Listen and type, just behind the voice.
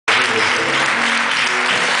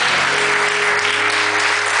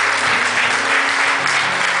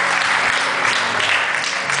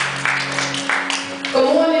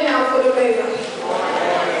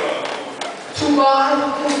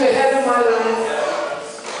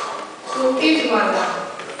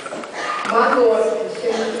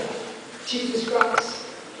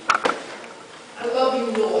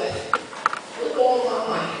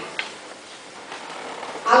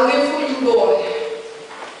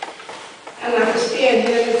And I can stand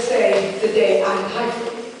here and say today, I like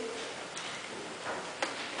it.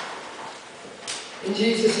 In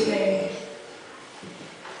Jesus' name.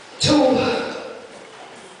 To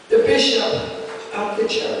the bishop of the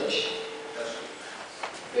church,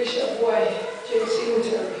 Bishop Boyde, Cheryl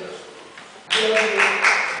Singletary. I love you.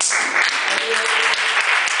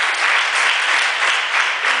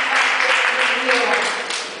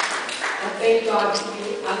 I thank God for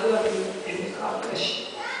you. I love you, and God bless you.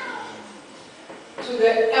 To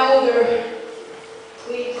the elder,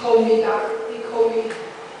 please call me Doctor. Please call me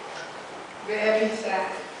wherever he's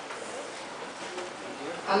at.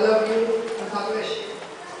 I love you, and God bless you.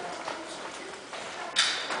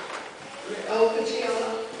 Elder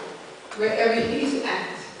Chandler, wherever he's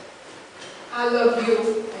at, I love you,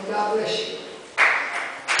 and God bless you.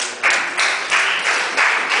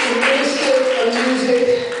 To the minister of music,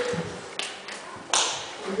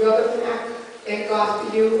 Brother Mac, thank God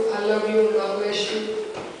for you. I love you, and God bless you.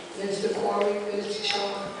 Minister Corey, Minister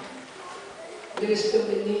Sean, Minister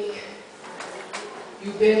Monique,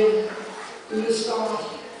 you've been through the storm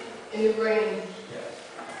and the rain,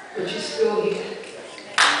 but you're still here. You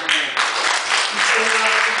still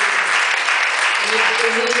out there.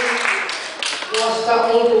 Lost our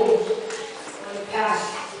uncle in the past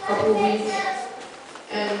couple of weeks,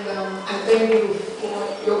 and I thank you for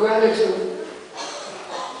your gratitude.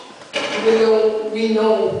 Even though we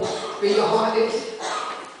know where your heart is,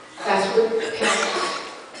 that's what counts.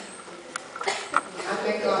 I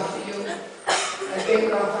thank God for you. I thank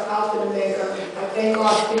God for Alpha&Omega. I thank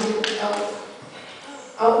God for you, Elf.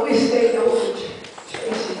 I always say Elf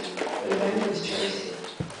Tracy, but the name is Tracy.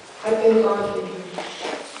 I thank God for you.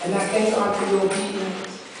 And I thank God for your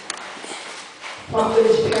obedience.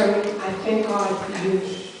 Prophetess Cheryl, I thank God for you.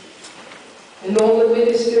 And all the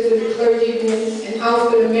ministers and the clergymen and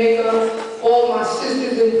Alpha&Omega, all my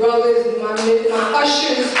sisters and brothers and my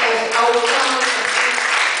ushers that's outside.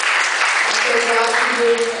 I thank God for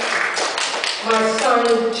you. My son,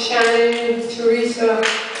 Shannon, Teresa,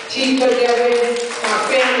 Tika, Devin, my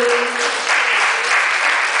family,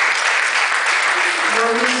 my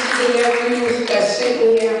nieces and nephews that's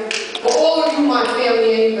sitting here. For all of you, my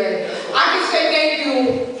family anyway. I can say thank you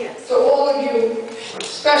to all of you,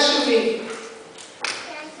 especially.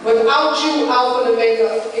 Without you, Alpha&Omega,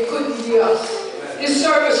 it couldn't be us. This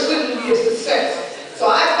service couldn't be a success. So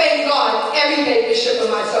I thank God every day, Bishop and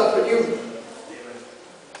myself, for you.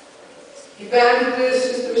 Evangelist,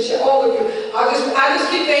 Sister Michelle, all of you. I just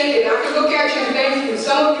keep thanking. I can look at you and thank you.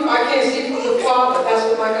 Some of you I can't see from the far, but that's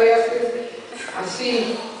what my glass is. I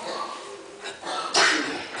see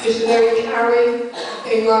Missionary Carrie. I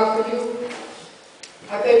thank God for you.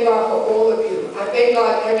 I thank God for all of you. I thank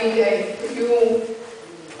God every day for you.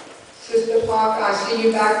 Sister Parker, I see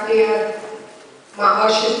you back there. My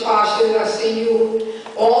ushers, Tasha, I see you.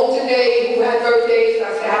 All today who had birthdays,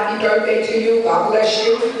 I say happy birthday to you. God bless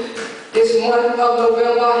you. This month of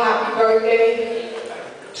November, happy birthday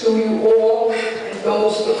to you all and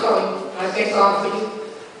those to come. I thank God for you.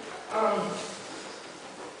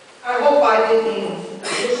 I hope I didn't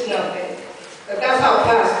miss nothing. But that's how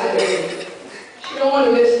Pastor is. She don't want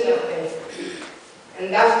to miss nothing.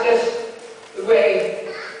 And that's just the way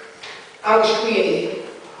I was created.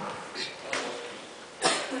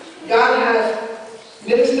 God has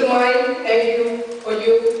Minister Mike, thank you for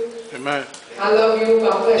you. Amen. I love you.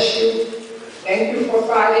 God bless you. Thank you for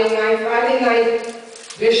Friday night. Friday night,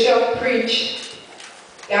 Bishop preached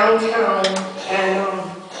downtown,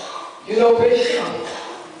 and you know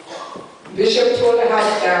Bishop tore the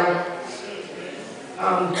house down.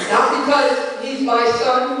 Not because he's my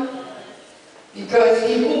son, because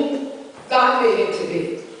he who God made it to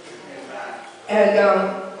be. And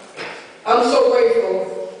I'm so grateful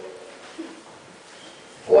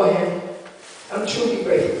for him. I'm truly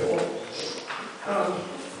grateful for him.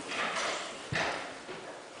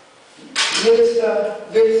 Minister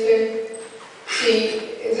Vincent, see,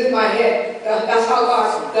 it's in my head. That's how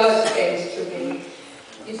God does things to me.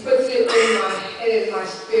 He puts it in my head, in my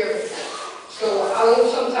spirit. So I don't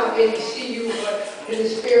sometimes maybe see you, but in the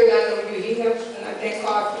spirit I know you here. And I thank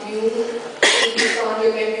God for you.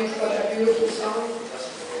 Sandra, thank you for that beautiful song.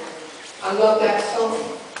 I love that song.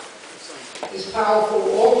 It's powerful.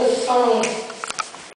 All the songs